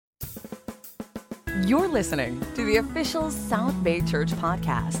You're listening to the official South Bay Church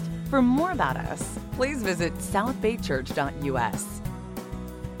podcast. For more about us, please visit southbaychurch.us.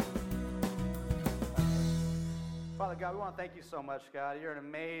 Father God, we want to thank you so much, God. You're an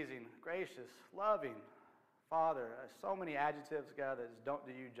amazing, gracious, loving Father. So many adjectives, God, that just don't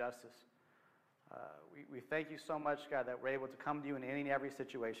do you justice. We thank you so much, God, that we're able to come to you in any and every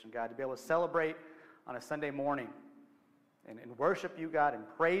situation, God, to be able to celebrate on a Sunday morning and worship you, God, and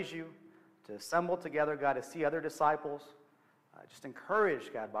praise you, to assemble together, God, to see other disciples. Just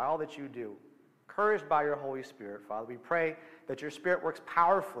encouraged, God, by all that you do. Encouraged by your Holy Spirit, Father. We pray that your Spirit works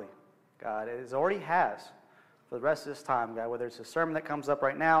powerfully, God, as it already has for the rest of this time, God. Whether it's a sermon that comes up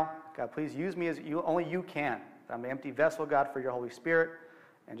right now, God, please use me as only you can. I'm an empty vessel, God, for your Holy Spirit.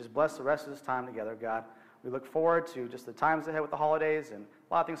 And just bless the rest of this time together, God. We look forward to just the times ahead with the holidays, and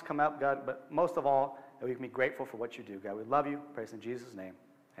a lot of things come up, God, but most of all, that we can be grateful for what you do, God. We love you. Praise in Jesus' name.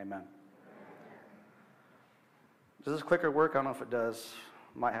 Amen. Does this clicker work? I don't know if it does.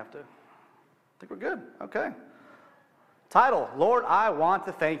 Might have to. I think we're good. Okay. Title, Lord, I want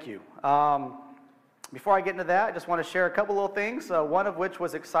to thank you. Before I get into that, I just want to share a couple little things, one of which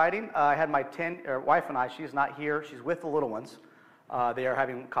was exciting. I had my wife and I, she's not here. She's with the little ones. They are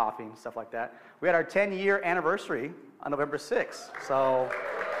having coffee and stuff like that. We had our 10-year anniversary on November 6th. So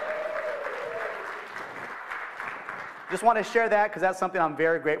just want to share that because that's something I'm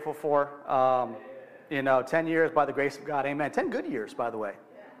very grateful for. 10 years by the grace of God. Amen. 10 good years, by the way.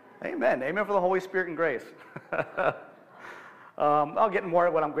 Amen. Amen for the Holy Spirit and grace. I'll get more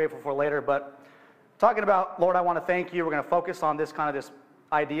of what I'm grateful for later, but talking about, Lord, I want to thank you. We're going to focus on this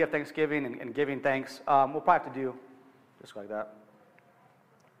idea of Thanksgiving and giving thanks. We'll probably have to do just like that.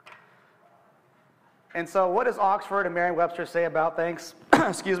 And so what does Oxford and Merriam-Webster say about thanks?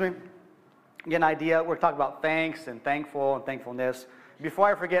 Excuse me. Get an idea. We're talking about thanks and thankful and thankfulness. Before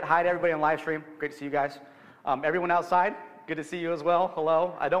I forget, hi to everybody on live stream. Great to see you guys. Everyone outside, good to see you as well.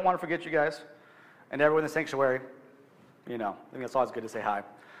 Hello. I don't want to forget you guys. And everyone in the sanctuary, I think it's always good to say hi.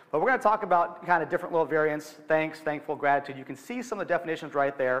 But we're going to talk about kind of different little variants, thanks, thankful, gratitude. You can see some of the definitions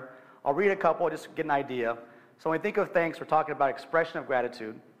right there. I'll read a couple just to get an idea. So when we think of thanks, we're talking about expression of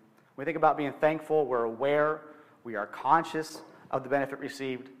gratitude. When we think about being thankful, we're aware, we are conscious of the benefit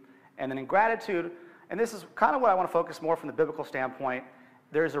received. And then in gratitude, and this is kind of what I want to focus more from the biblical standpoint,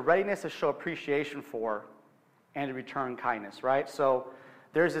 there's a readiness to show appreciation for and to return kindness, right? So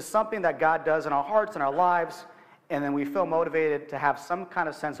there's this something that God does in our hearts and our lives, and then we feel motivated to have some kind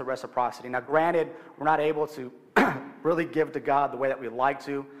of sense of reciprocity. Now, granted, we're not able to really give to God the way that we'd like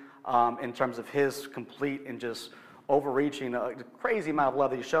to in terms of his complete and just overreaching, crazy amount of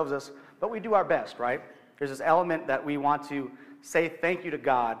love that he shows us, but we do our best, right? There's this element that we want to say thank you to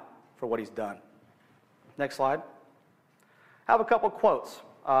God for what he's done. Next slide. I have a couple quotes.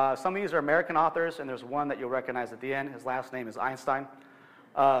 Some of these are American authors, and there's one that you'll recognize at the end. His last name is Einstein.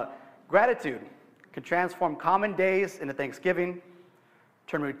 Gratitude can transform common days into thanksgiving,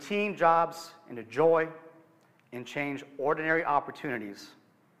 turn routine jobs into joy, and change ordinary opportunities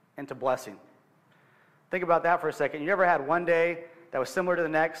into blessing. Think about that for a second. You ever had one day that was similar to the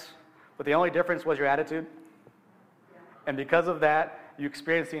next, but the only difference was your attitude? And because of that, you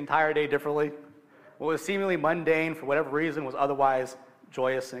experienced the entire day differently? What was seemingly mundane for whatever reason was otherwise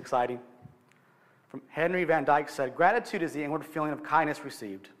joyous and exciting. From Henry Van Dyke said, gratitude is the inward feeling of kindness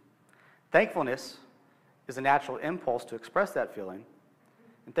received. Thankfulness is a natural impulse to express that feeling.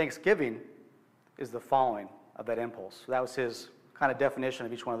 And thanksgiving is the following of that impulse. So that was his kind of definition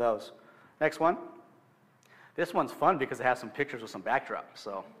of each one of those. Next one. This one's fun because it has some pictures with some backdrop.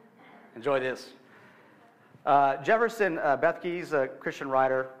 So enjoy this. Jefferson Bethke's a Christian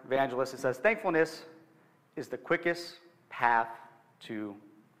writer, evangelist. It says, thankfulness is the quickest path to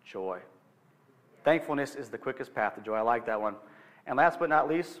joy. Thankfulness is the quickest path to joy. I like that one. And last but not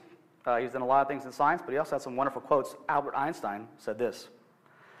least, he's done a lot of things in science, but he also had some wonderful quotes. Albert Einstein said this.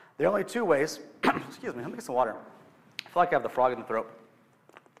 There are only two ways. Excuse me, let me get some water. I feel like I have the frog in the throat.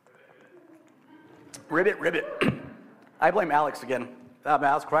 Ribbit, ribbit. I blame Alex again. Oh,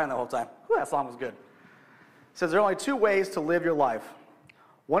 man, I was crying the whole time. Whew, that song was good. It says there are only two ways to live your life.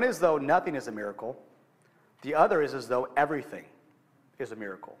 One is though nothing is a miracle. The other is as though everything is a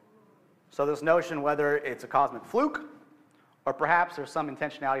miracle. So this notion, whether it's a cosmic fluke or perhaps there's some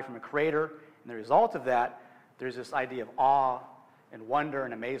intentionality from a creator, and the result of that, there's this idea of awe and wonder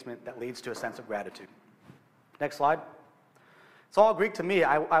and amazement that leads to a sense of gratitude. Next slide. It's all Greek to me.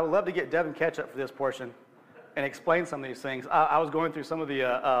 I would love to get Devin Ketchup for this portion and explain some of these things. I was going through some of the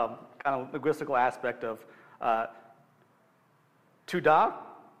kind of linguistical aspect of to da.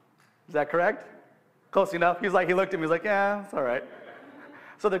 Is that correct? Close enough. He looked at me, he's like, yeah, it's all right.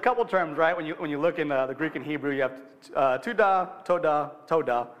 So there are a couple terms, right? When you look in the Greek and Hebrew, you have tuda,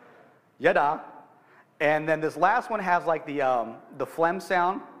 toda, yada, and then this last one has like the phlegm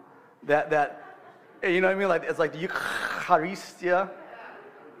sound that you know what I mean? Like it's like Eucharistia.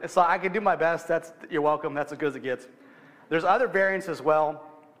 It's like I can do my best. You're welcome. That's as good as it gets. There's other variants as well,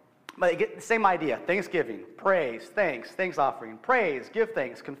 but you get the same idea. Thanksgiving, praise, thanks offering, praise, give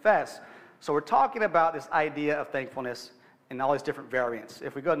thanks, confess. So we're talking about this idea of thankfulness in all these different variants.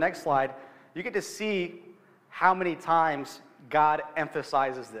 If we go to the next slide, you get to see how many times God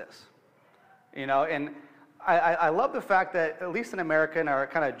emphasizes this. You know, and I love the fact that, at least in America, in our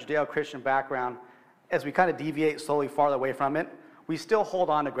kind of Judeo-Christian background, as we kind of deviate slowly farther away from it, we still hold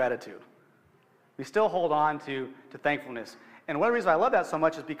on to gratitude. We still hold on to thankfulness. And one reason I love that so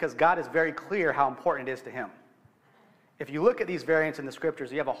much is because God is very clear how important it is to him. If you look at these variants in the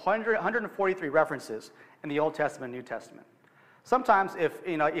scriptures, you have 143 references in the Old Testament and New Testament. Sometimes if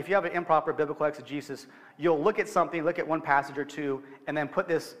you have an improper biblical exegesis, you'll look at something, look at one passage or two, and then put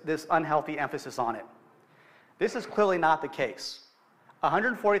this unhealthy emphasis on it. This is clearly not the case.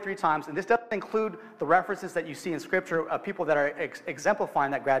 143 times, and this doesn't include the references that you see in Scripture of people that are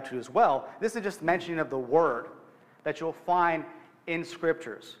exemplifying that gratitude as well. This is just mentioning of the word that you'll find in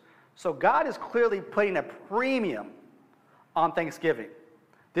Scriptures. So God is clearly putting a premium on Thanksgiving.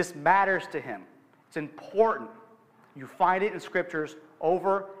 This matters to him. It's important. You find it in Scriptures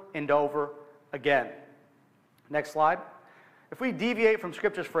over and over again. Next slide. If we deviate from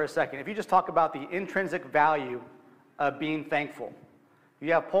Scriptures for a second, if you just talk about the intrinsic value of being thankful,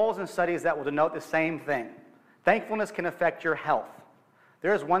 you have polls and studies that will denote the same thing. Thankfulness can affect your health.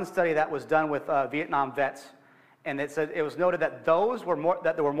 There is one study that was done with Vietnam vets, and it was noted that those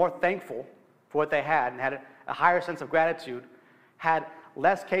that were more thankful for what they had and had a higher sense of gratitude had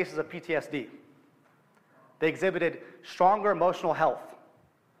less cases of PTSD. They exhibited stronger emotional health.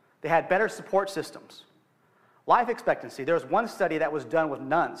 They had better support systems. Life expectancy. There was one study that was done with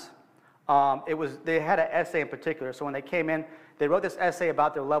nuns. They had an essay in particular. So when they came in, they wrote this essay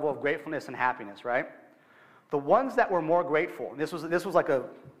about their level of gratefulness and happiness, right? The ones that were more grateful, and this was like a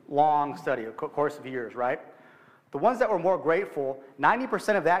long study, a course of years, right? The ones that were more grateful,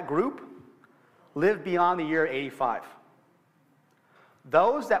 90% of that group lived beyond the year 85.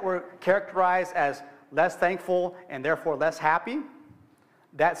 Those that were characterized as less thankful and therefore less happy,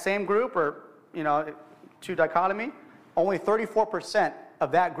 that same group, or, two dichotomy, only 34%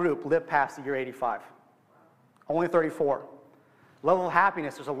 of that group lived past the year 85. Only 34. Level of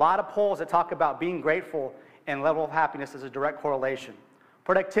happiness, there's a lot of polls that talk about being grateful and level of happiness as a direct correlation.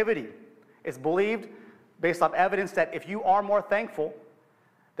 Productivity, it's believed based off evidence that if you are more thankful,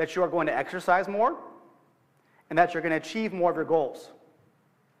 that you are going to exercise more and that you're going to achieve more of your goals.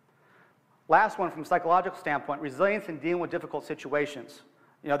 Last one, from a psychological standpoint, resilience in dealing with difficult situations.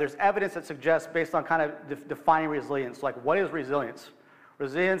 There's evidence that suggests, based on kind of defining resilience, like what is resilience?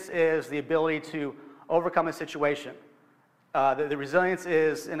 Resilience is the ability to overcome a situation. The resilience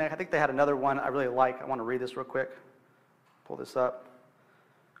is, and I think they had another one I really like. I want to read this real quick. Pull this up,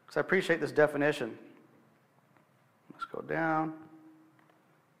 because I appreciate this definition. Let's go down.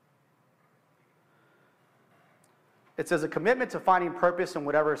 It says a commitment to finding purpose in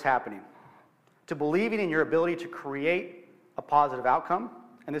whatever is happening, to believing in your ability to create a positive outcome,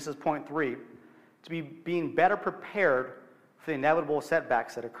 and this is point 3, to be being better prepared for the inevitable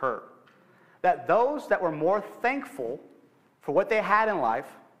setbacks that occur. That those that were more thankful for what they had in life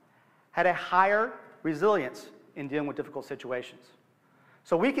had a higher resilience in dealing with difficult situations.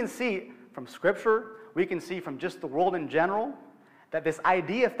 So we can see from Scripture, we can see from just the world in general, that this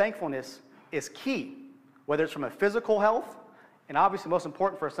idea of thankfulness is key, whether it's from a physical health, and obviously most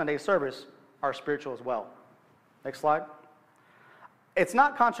important for a Sunday service, our spiritual as well. Next slide. It's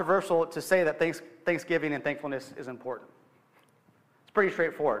not controversial to say that Thanksgiving and thankfulness is important. It's pretty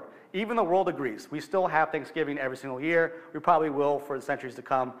straightforward. Even the world agrees. We still have Thanksgiving every single year. We probably will for the centuries to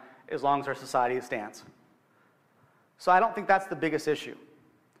come, as long as our society stands. So I don't think that's the biggest issue.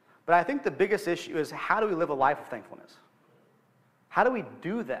 But I think the biggest issue is, how do we live a life of thankfulness? How do we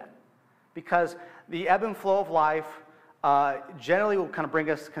do that? Because the ebb and flow of life generally will kind of bring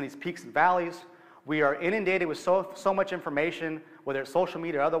us kind of these peaks and valleys. We are inundated with so much information, whether it's social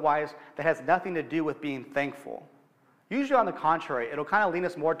media or otherwise, that has nothing to do with being thankful. Usually, on the contrary, it'll kind of lean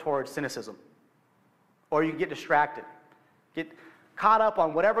us more towards cynicism. Or you can get distracted, get caught up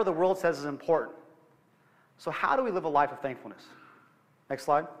on whatever the world says is important. So how do we live a life of thankfulness? Next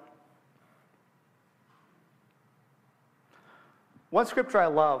slide. One scripture I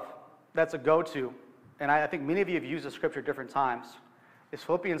love that's a go-to, and I think many of you have used this scripture at different times, is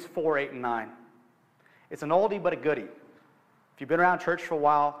Philippians 4, 8, and 9. It's an oldie but a goodie. If If you've been around church for a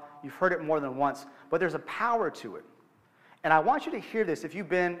while, you've heard it more than once, but there's a power to it. And I want you to hear this. If you've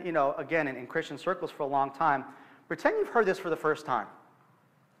been, again, in Christian circles for a long time, pretend you've heard this for the first time.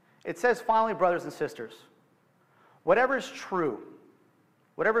 It says, finally, brothers and sisters, whatever is true,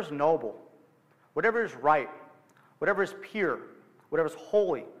 whatever is noble, whatever is right, whatever is pure, whatever is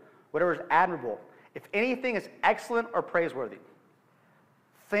holy, whatever is admirable, if anything is excellent or praiseworthy,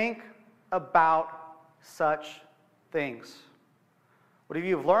 think about such things. Whatever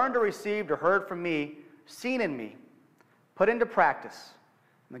you have learned or received or heard from me, seen in me, put into practice,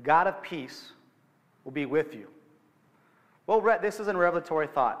 and the God of peace will be with you. Well, Rhett, this isn't a revelatory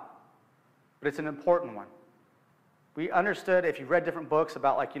thought, but it's an important one. We understood, if you've read different books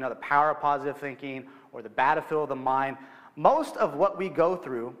about the power of positive thinking or the battlefield of the mind, most of what we go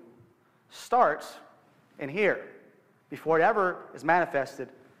through starts in here before it ever is manifested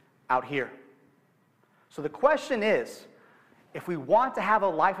out here. So the question is, if we want to have a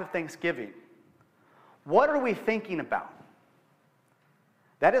life of thanksgiving, what are we thinking about?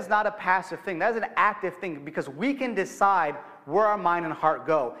 That is not a passive thing. That is an active thing, because we can decide where our mind and heart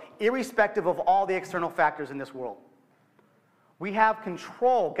go, irrespective of all the external factors in this world. We have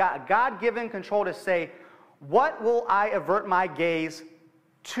control, God-given control to say, what will I avert my gaze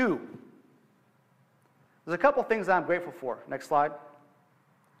to? There's a couple things that I'm grateful for. Next slide.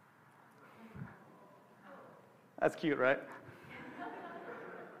 That's cute, right?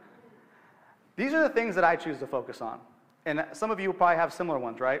 These are the things that I choose to focus on. And some of you will probably have similar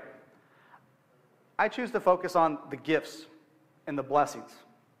ones, right? I choose to focus on the gifts and the blessings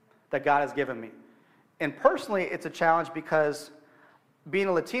that God has given me. And personally, it's a challenge because being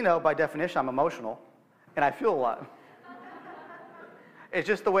a Latino, by definition, I'm emotional, and I feel a lot. It's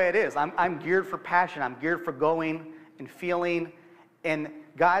just the way it is. I'm geared for passion. I'm geared for going and feeling. And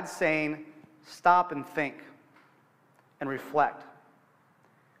God's saying, stop and think and reflect.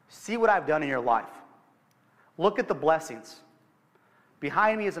 See what I've done in your life. Look at the blessings.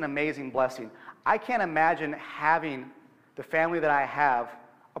 Behind me is an amazing blessing. I can't imagine having the family that I have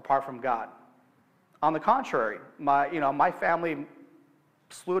apart from God. On the contrary, my family,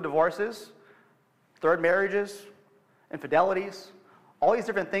 slew of divorces, third marriages, infidelities, all these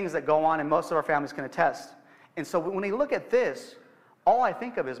different things that go on, and most of our families can attest. And so when we look at this, all I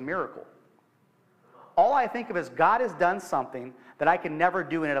think of is miracle. All I think of is God has done something that I can never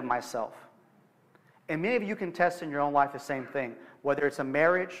do in and of myself. And many of you can test in your own life the same thing. Whether it's a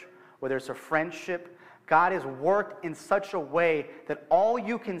marriage, whether it's a friendship, God has worked in such a way that all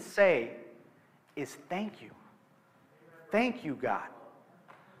you can say is thank you. Thank you, God.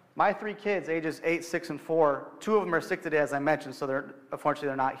 My 3 kids, ages 8, 6, and 4, 2 of them are sick today, as I mentioned, so unfortunately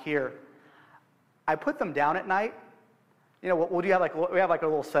they're not here. I put them down at night. We'll do we have a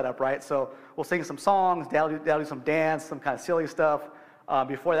little setup, right? So we'll sing some songs, they'll do some dance, some kind of silly stuff.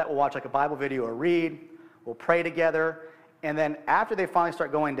 Before that, we'll watch a Bible video or read. We'll pray together. And then after they finally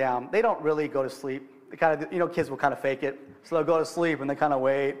start going down, they don't really go to sleep. They kind of, kids will kind of fake it. So they'll go to sleep and they kind of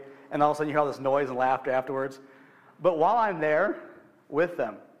wait. And all of a sudden you hear all this noise and laughter afterwards. But while I'm there with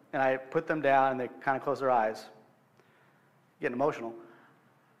them, and I put them down and they kind of close their eyes, getting emotional,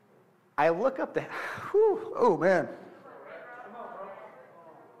 I look up to, oh man.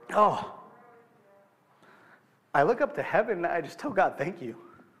 Oh. I look up to heaven and I just tell God, thank you.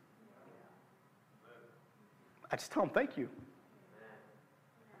 I just tell him, thank you.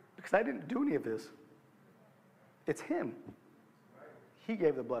 Because I didn't do any of this. It's him. He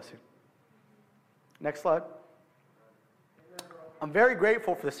gave the blessing. Next slide. I'm very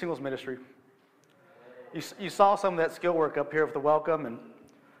grateful for the singles ministry. You saw some of that skill work up here with the welcome, and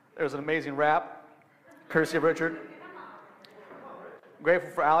there's an amazing rap, courtesy of Richard.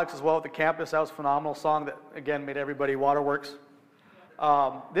 Grateful for Alex as well at the campus. That was a phenomenal song that, again, made everybody waterworks.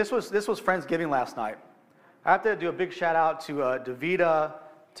 This was Friendsgiving last night. I have to do a big shout out to Davida,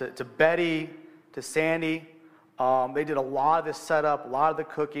 to Betty, to Sandy. They did a lot of this setup, a lot of the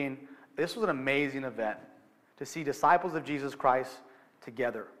cooking. This was an amazing event to see disciples of Jesus Christ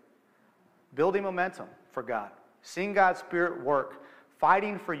together, building momentum for God, seeing God's Spirit work,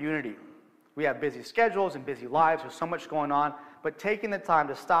 fighting for unity. We have busy schedules and busy lives. There's so much going on. But taking the time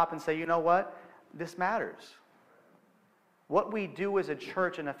to stop and say, you know what? This matters. What we do as a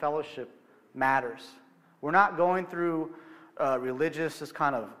church and a fellowship matters. We're not going through religious, this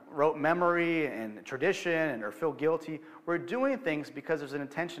kind of rote memory and tradition or feel guilty. We're doing things because there's an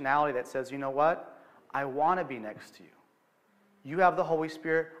intentionality that says, you know what? I want to be next to you. You have the Holy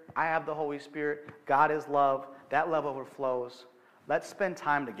Spirit. I have the Holy Spirit. God is love. That love overflows. Let's spend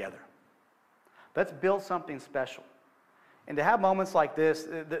time together. Let's build something special. And to have moments like this,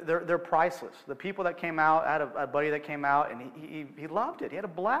 they're priceless. The people that came out, I had a buddy that came out, and he loved it. He had a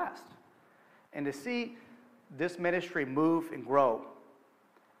blast. And to see this ministry move and grow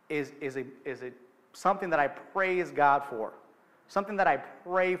is something that I praise God for, something that I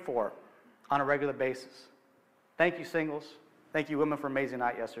pray for on a regular basis. Thank you, singles. Thank you, women, for an amazing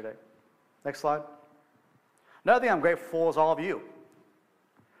night yesterday. Next slide. Another thing I'm grateful for is all of you.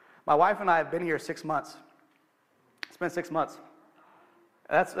 My wife and I have been here 6 months. It's been 6 months.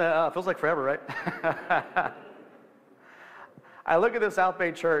 That's feels like forever, right? I look at the South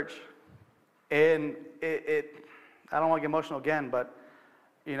Bay Church, and I don't want to get emotional again, but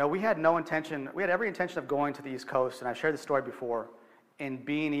we had every intention of going to the East Coast, and I shared this story before, and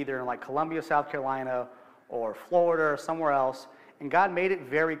being either in like Columbia, South Carolina, or Florida, or somewhere else, and God made it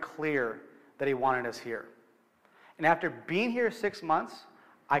very clear that He wanted us here. And after being here 6 months,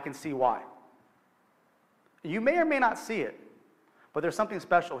 I can see why. You may or may not see it, but there's something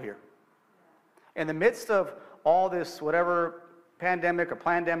special here. In the midst of all this, whatever pandemic or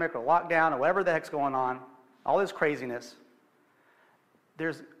plandemic or lockdown or whatever the heck's going on, all this craziness,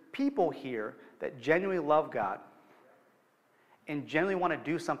 there's people here that genuinely love God and genuinely want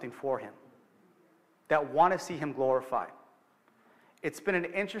to do something for Him, that want to see Him glorified. It's been an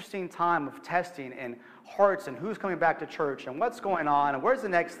interesting time of testing and hearts and who's coming back to church and what's going on and where's the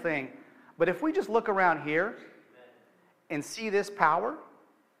next thing. But if we just look around here and see this power,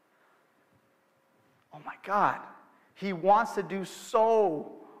 oh my God, He wants to do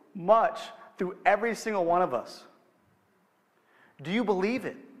so much through every single one of us. Do you believe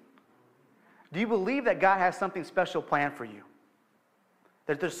it? Do you believe that God has something special planned for you?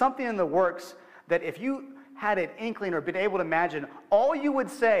 That there's something in the works that if you had an inkling or been able to imagine, all you would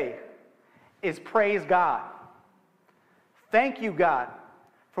say is praise God. Thank you, God,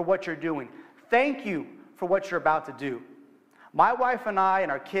 for what you're doing. Thank you for what you're about to do. My wife and I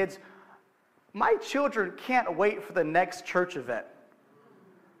and our kids, my children can't wait for the next church event.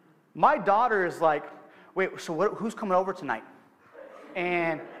 My daughter is like, wait, so who's coming over tonight?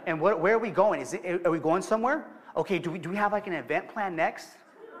 And where are we going? Are we going somewhere? Okay, do we have like an event plan next?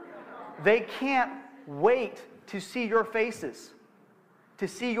 They can't wait to see your faces, to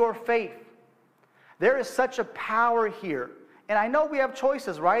see your faith. There is such a power here. And I know we have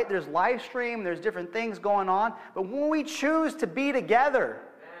choices, right? There's live stream, there's different things going on. But when we choose to be together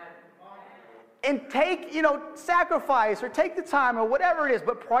and take, sacrifice or take the time or whatever it is,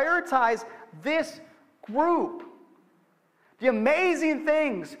 but prioritize this group, the amazing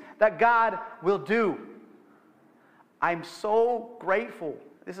things that God will do. I'm so grateful.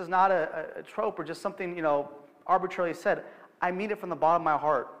 This is not a trope or just something, arbitrarily said. I mean it from the bottom of my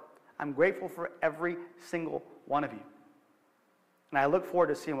heart. I'm grateful for every single one of you. And I look forward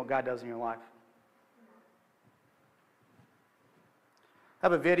to seeing what God does in your life. I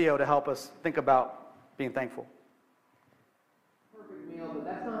have a video to help us think about being thankful. Perfect meal, but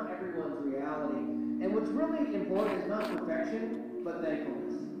that's not everyone's reality. And what's really important is not perfection, but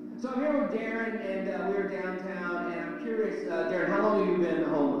thankfulness. So I'm here with Darren, and we're downtown, and I'm curious, Darren, how long have you been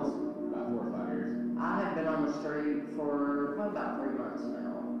homeless? About 4 or 5 years. I have been on the street for probably about 3 months now.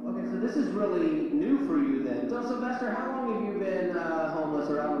 Okay, so this is really new for you then. So Sylvester, how long have you been homeless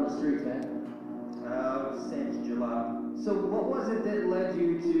or out on the streets, man? Since July. So what was it that led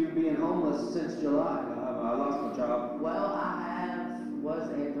you to being homeless since July? I lost my job. Well, I was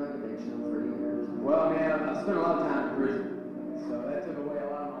in drug addiction for years. Well, man, I spent a lot of time in prison, so that took away a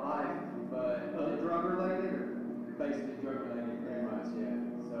lot of my life. But Was it drug related or? basically drug related, pretty much, yeah.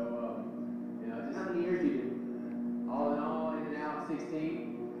 So, just How many years did you do? all in all, in and out,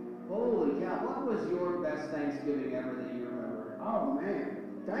 16. Holy cow, what was your best Thanksgiving ever that you remember? Oh man,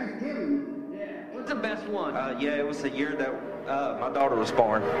 Thanksgiving. Yeah. What's the best one? Yeah, it was the year that my daughter was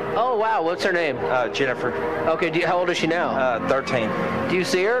born, Oh wow, what's her name? Jennifer, Okay, how old is she now? 13. Do you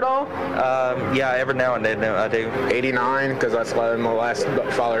see her at all? Yeah, every now and then I do. 89, because that's my last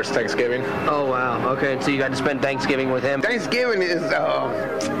father's Thanksgiving. Oh wow, okay, so you got to spend Thanksgiving with him. Thanksgiving is,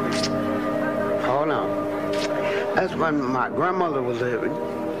 hold on. That's when my grandmother was living,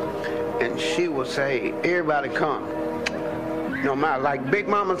 and she would say, everybody come. No matter, like Big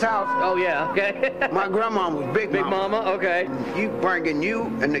Mama's house. Oh yeah, okay. My grandma was Big Big Mama. Mama, okay. You bringing you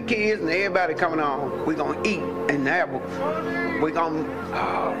and the kids and everybody coming on. We gonna eat and we gonna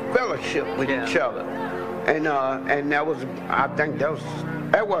fellowship with each other. And that was, I think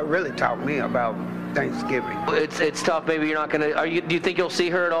that what really taught me about Thanksgiving. It's tough. Maybe you're not gonna. Do you think you'll see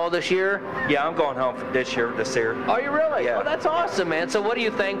her at all this year? Yeah, I'm going home for this year to see her. Are you really? Yeah. Oh, that's awesome, man. So what are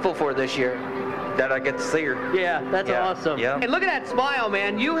you thankful for this year? that I get to see her. Yeah, that's awesome. Yeah. And look at that smile,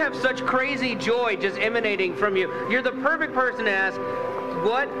 man. You have such crazy joy just emanating from you. You're the perfect person to ask,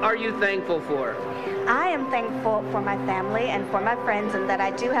 what are you thankful for? I am thankful for my family and for my friends, and that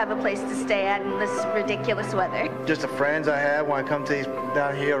I do have a place to stay at in this ridiculous weather. Just the friends I have when I come to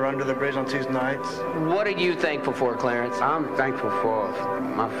down here or under the bridge on Tuesday nights. What are you thankful for, Clarence? I'm thankful for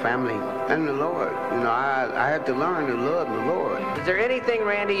my family and the Lord. I had to learn to love the Lord. Is there anything,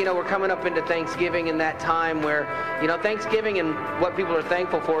 Randy, we're coming up into Thanksgiving and that time where, Thanksgiving and what people are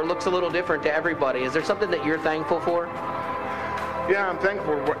thankful for looks a little different to everybody. Is there something that you're thankful for? Yeah, I'm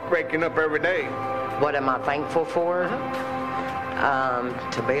thankful for waking up every day. What am I thankful for?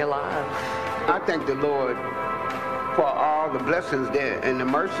 To be alive. I thank the Lord for all the blessings there and the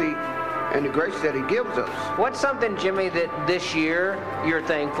mercy and the grace that He gives us. What's something, Jimmy, that this year you're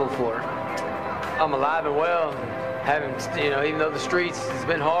thankful for? I'm alive and well. Even though the streets has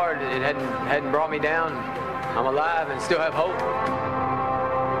been hard, it hadn't brought me down. I'm alive and still have hope.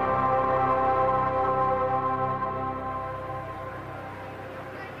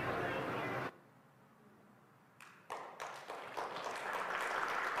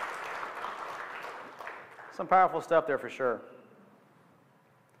 Some powerful stuff there for sure.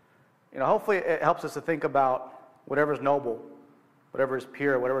 Hopefully it helps us to think about whatever is noble, whatever is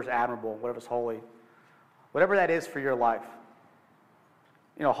pure, whatever is admirable, whatever is holy, whatever that is for your life.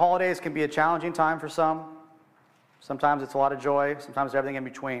 Holidays can be a challenging time for some. Sometimes it's a lot of joy, sometimes everything in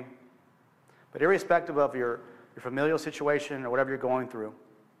between. But irrespective of your familial situation or whatever you're going through,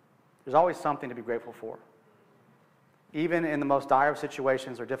 there's always something to be grateful for. Even in the most dire of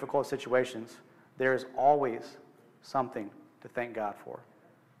situations or difficult situations, there is always something to thank God for.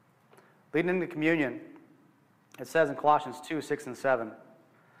 Leading into communion, it says in Colossians 2, 6 and 7,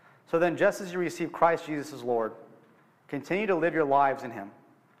 "So then, just as you receive Christ Jesus as Lord, continue to live your lives in Him,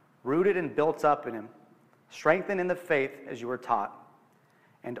 rooted and built up in Him, strengthened in the faith as you were taught,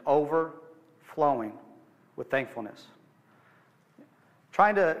 and overflowing with thankfulness."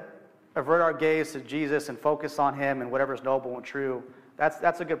 Trying to avert our gaze to Jesus and focus on Him and whatever is noble and true,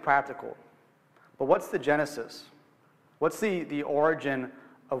 that's a good practical. But what's the genesis? What's the origin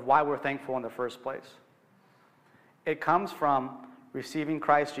of why we're thankful in the first place? It comes from receiving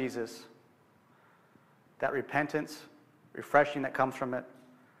Christ Jesus, that repentance, refreshing that comes from it,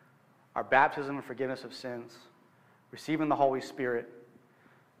 our baptism and forgiveness of sins, receiving the Holy Spirit,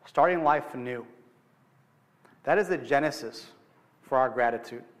 starting life anew. That is the genesis for our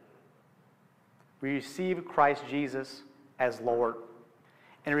gratitude. We receive Christ Jesus as Lord.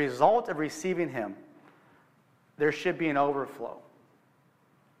 And a result of receiving Him, there should be an overflow.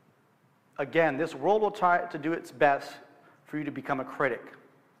 Again, this world will try to do its best for you to become a critic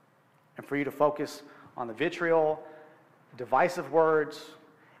and for you to focus on the vitriol, divisive words,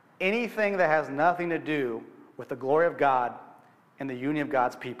 anything that has nothing to do with the glory of God and the union of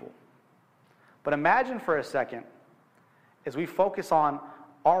God's people. But imagine for a second, as we focus on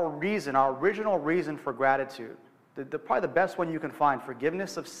our original reason for gratitude, probably the best one you can find,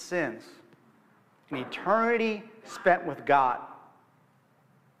 forgiveness of sins, an eternity spent with God,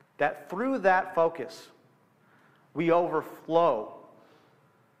 that through that focus, we overflow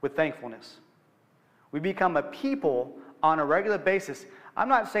with thankfulness. We become a people on a regular basis. I'm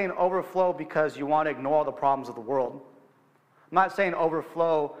not saying overflow because you want to ignore all the problems of the world. I'm not saying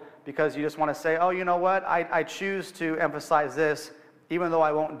overflow because you just want to say, oh, you know what, I choose to emphasize this even though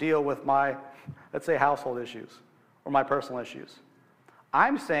I won't deal with my, let's say, household issues or my personal issues.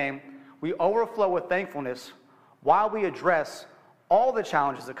 I'm saying we overflow with thankfulness while we address all the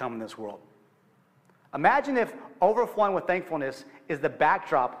challenges that come in this world. Imagine if overflowing with thankfulness is the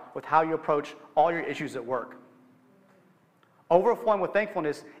backdrop with how you approach all your issues at work. Overflowing with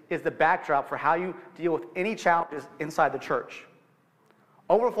thankfulness is the backdrop for how you deal with any challenges inside the church.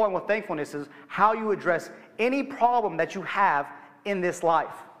 Overflowing with thankfulness is how you address any problem that you have in this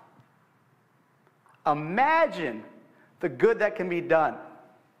life. Imagine the good that can be done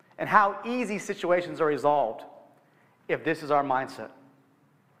and how easy situations are resolved if this is our mindset.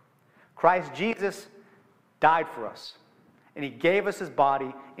 Christ Jesus died for us, and He gave us His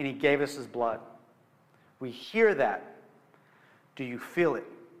body, and He gave us His blood. We hear that. Do you feel it?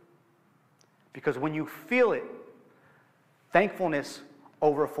 Because when you feel it, thankfulness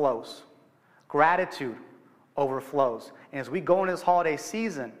overflows. Gratitude overflows. And as we go into this holiday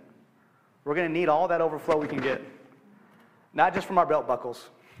season, we're going to need all that overflow we can get. Not just from our belt buckles,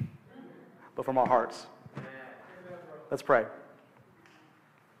 but from our hearts. Let's pray.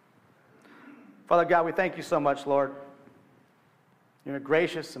 Father God, we thank You so much, Lord. You're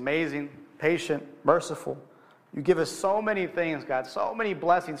gracious, amazing, patient, merciful, You give us so many things, God, so many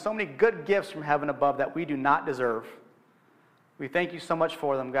blessings, so many good gifts from heaven above that we do not deserve. We thank you so much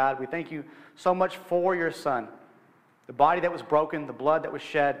for them, God. We thank you so much for your Son, the body that was broken, the blood that was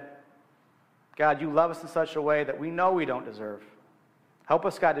shed. God, you love us in such a way that we know we don't deserve. Help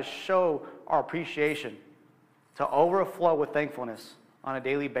us, God, to show our appreciation, to overflow with thankfulness on a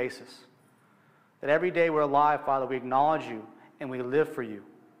daily basis. That every day we're alive, Father, we acknowledge you and we live for you.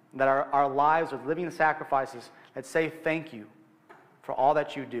 That our lives are living sacrifices that say thank you for all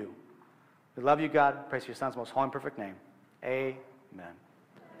that you do. We love you, God. Praise your Son's most holy and perfect name. Amen.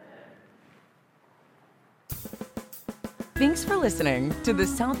 Thanks for listening to the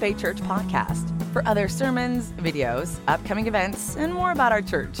South Bay Church podcast. For other sermons, videos, upcoming events, and more about our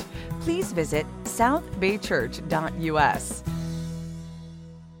church, please visit southbaychurch.us.